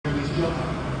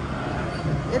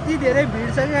यति धेरै भिड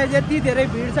छ कि गाइज, यति धेरै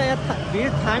भिड छ। यहाँ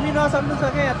भिड थामी नसक्नु छ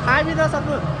क्या, थामी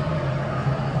नसक्नु।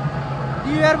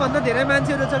 न्यु इयर भन्दा धेरै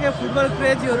मान्छेहरू छ क्या, फुटबल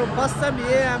क्रेजीहरू। कसम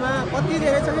ए आमा कति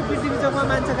धेरै छ कि पृथ्वी चोकमा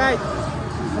मान्छे गाइज।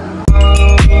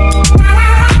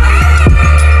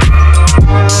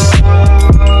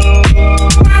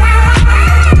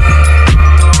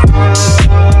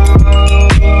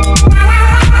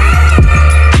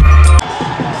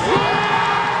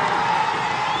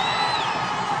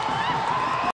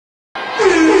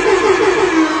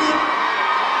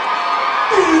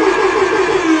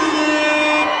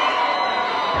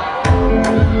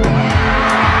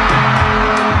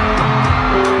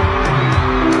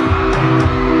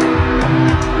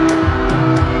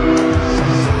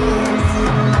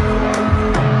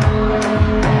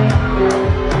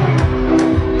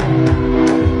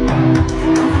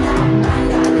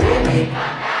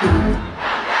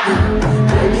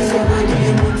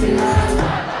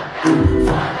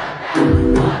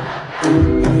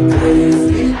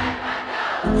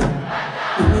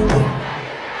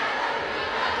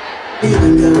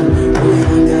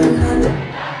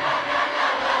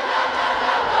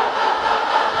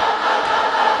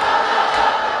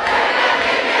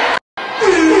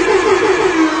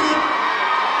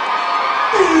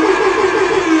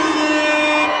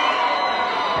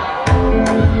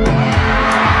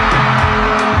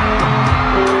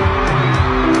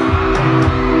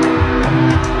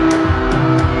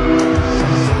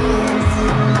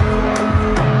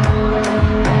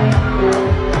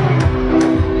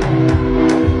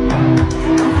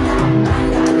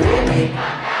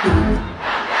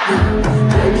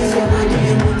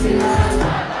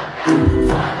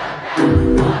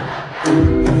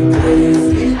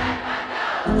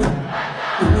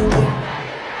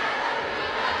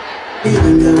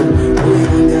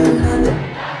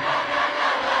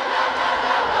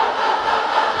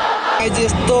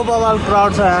 यस्तो बवाल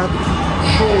क्राउड छ यहाँ।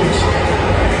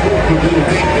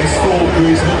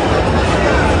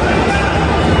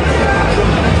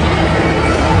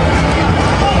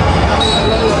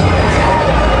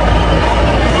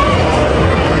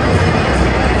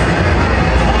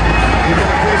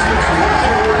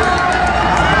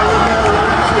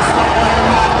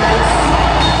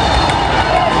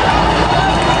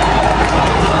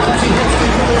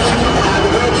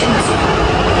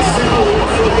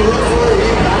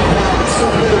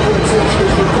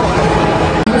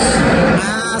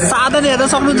 साधन हेर्न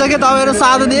सक्नुहुन्छ क्या तपाईँहरू।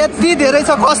 साधन यति धेरै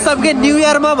छ कसम के, न्यु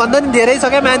इयरमा भन्दा नि धेरै छ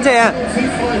क्या मान्छे यहाँ।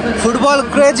 फुटबल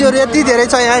क्रेजहरू यति धेरै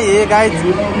छ यहाँ। हे गाइज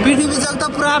पृथ्वीचोक त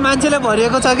पुरा मान्छेले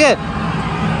भरिएको छ के।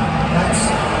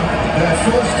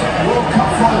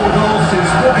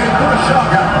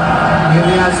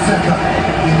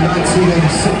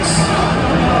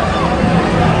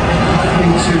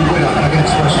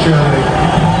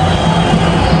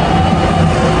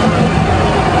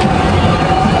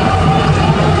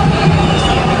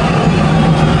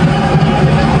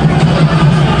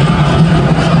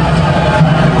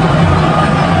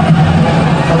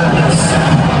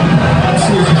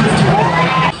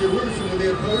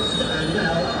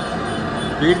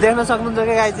 भिड देख्न सक्नुहुन्छ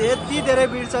क्या गाइज, यति धेरै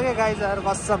भिड छ क्या गाइजहरू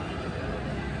कसम।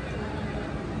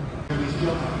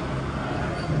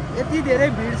 यति धेरै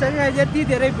भिड छ क्या गाइज, यति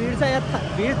धेरै भिड छ। यहाँ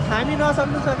भिड थामी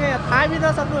नसक्नु छ क्या, थामी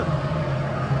नसक्नु।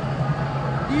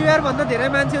 न्यु इयर भन्दा धेरै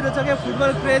मान्छेहरू छ क्या,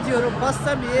 फुटबल क्रेजीहरू।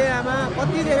 कसम ए आमा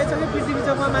कति धेरै छ कि पृथ्वी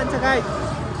चोकमा मान्छे गाइज।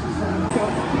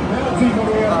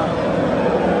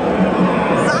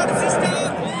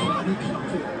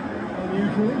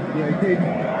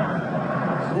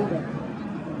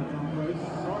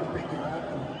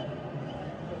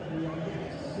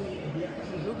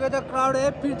 त क्राउड है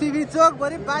पृथ्वी चोक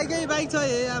भरि बाइकै बाइक छ।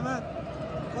 हे आमा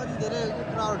कति धेरै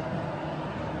क्राउड।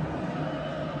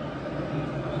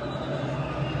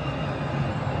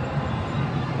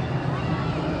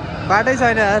 बाटै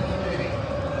छैन यार,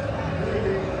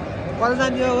 कता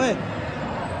जाने हो भाइ?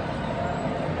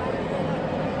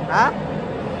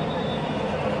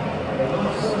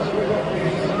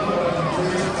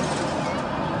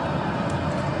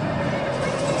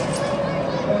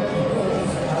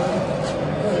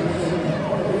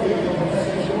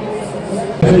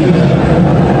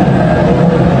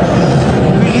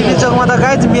 पृथ्वीचोकमा त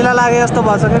गाइज मेला लागे जस्तो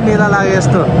भन्छ क्या, मेला लागे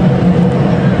जस्तो।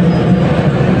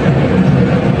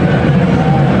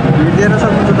 भिड हेर्न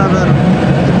सक्नुहुन्छ तपाईँहरू,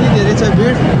 यति धेरै छ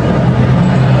भिड।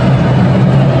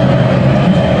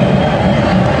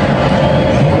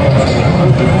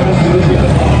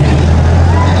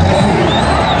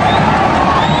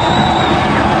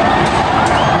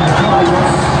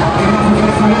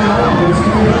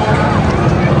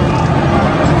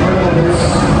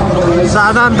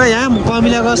 साधन त अन्त यहाँ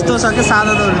कमिला कस्तो छ के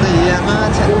साधनहरू त यहाँमा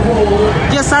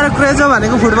के साह्रो क्रेज हो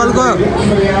भनेको फुटबलको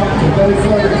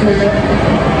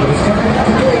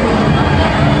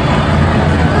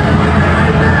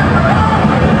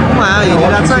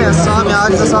हिँडिरहेको छ यहाँ सब यहाँ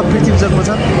अघि त सब पृथ्वीचोकमा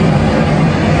छ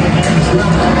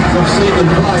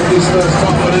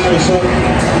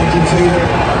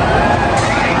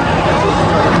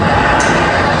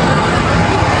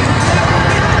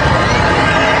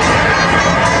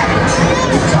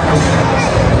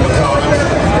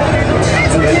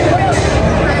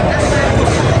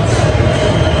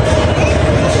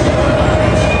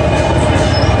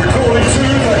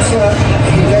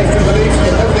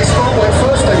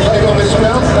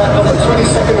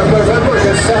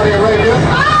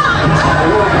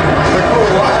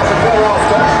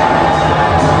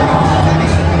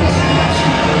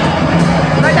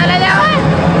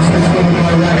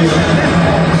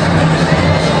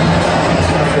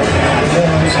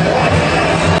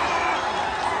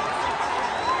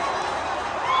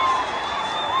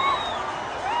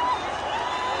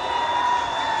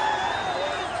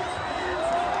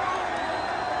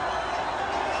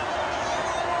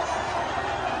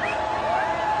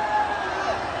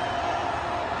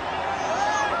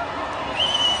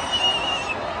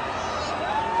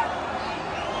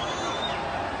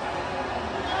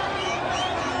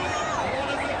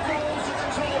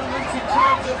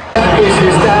Is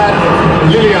his dad,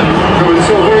 Lilian, who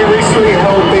until very recently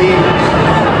held the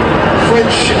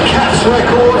French Cats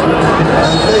record,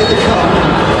 and they become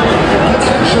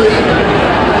potentially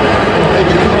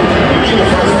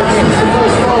the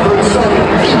first father and son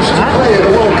each to play in a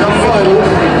World Cup final.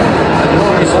 And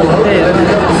Marcus will hope they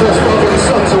become the first father and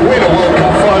son to win a World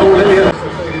Cup final. Lilian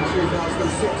played in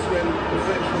 2006 when the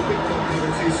French were big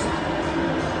communities.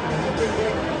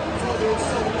 Father and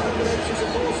son combinations of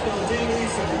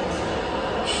Martinis and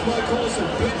Schmeichels and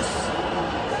Blitz.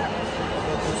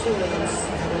 But the two of them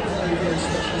have a very, very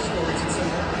special story to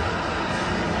tell.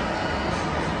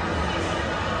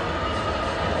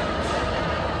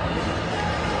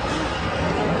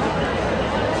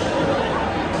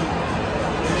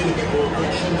 They need a bit more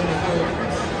aggression than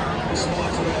they're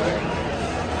smart about it.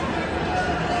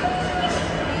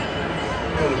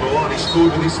 Well, Milani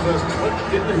scored with his first touch,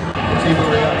 didn't he? He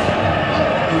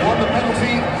won the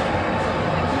penalty.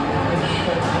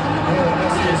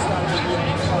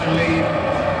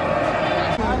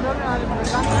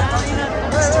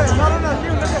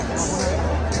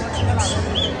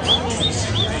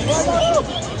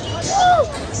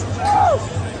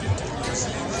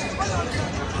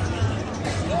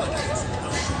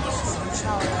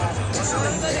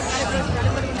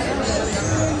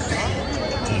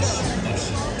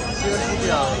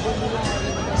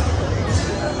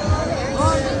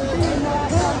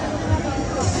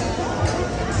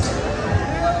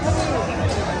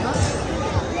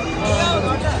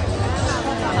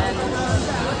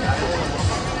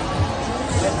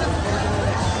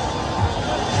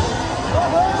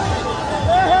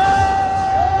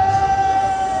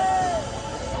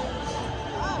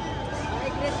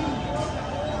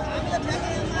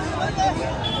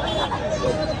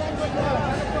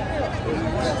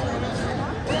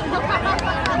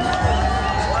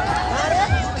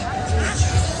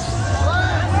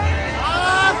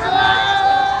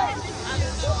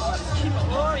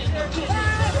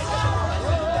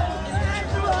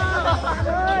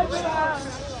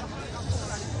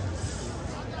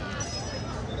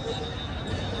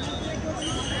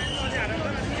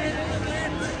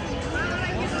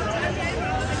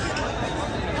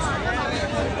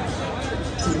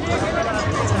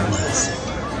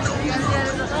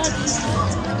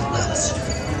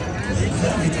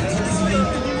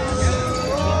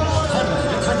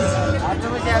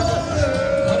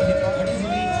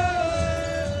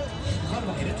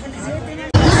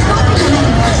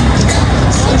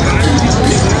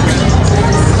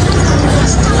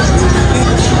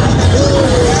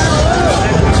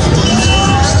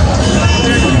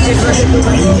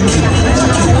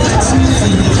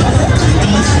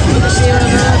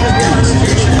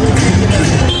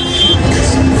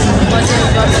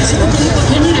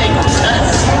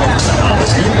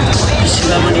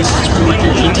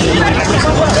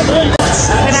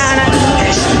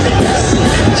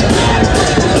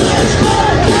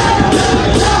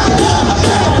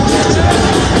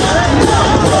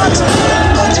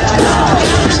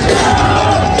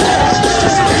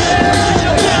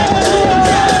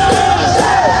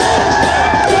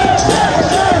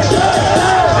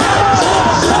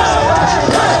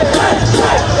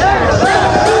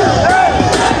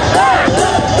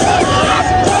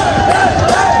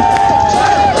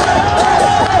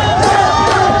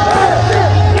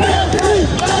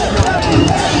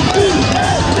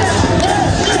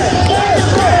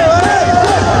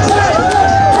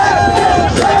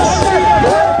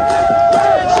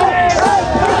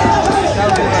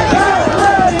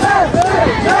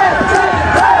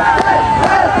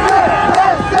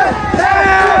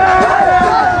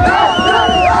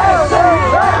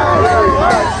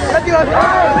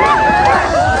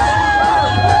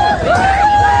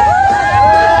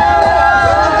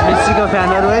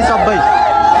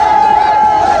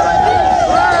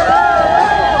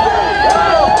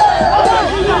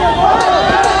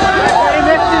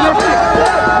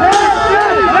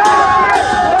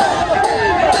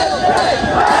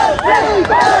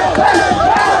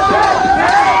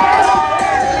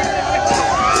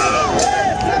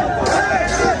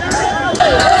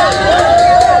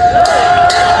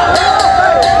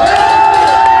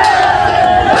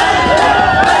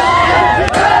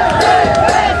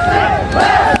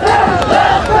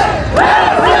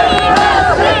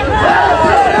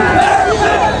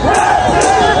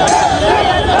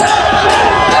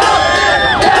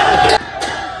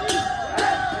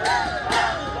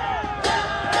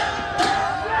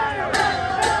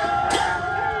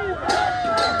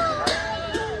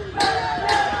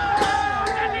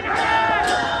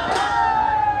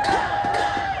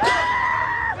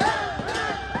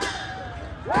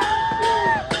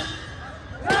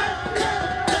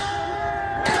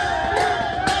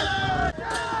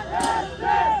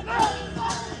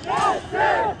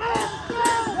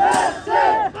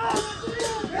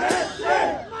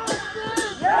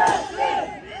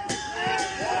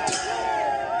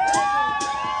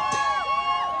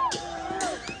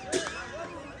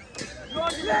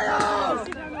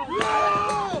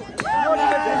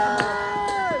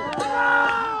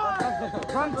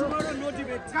 From tomorrow,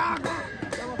 motivate.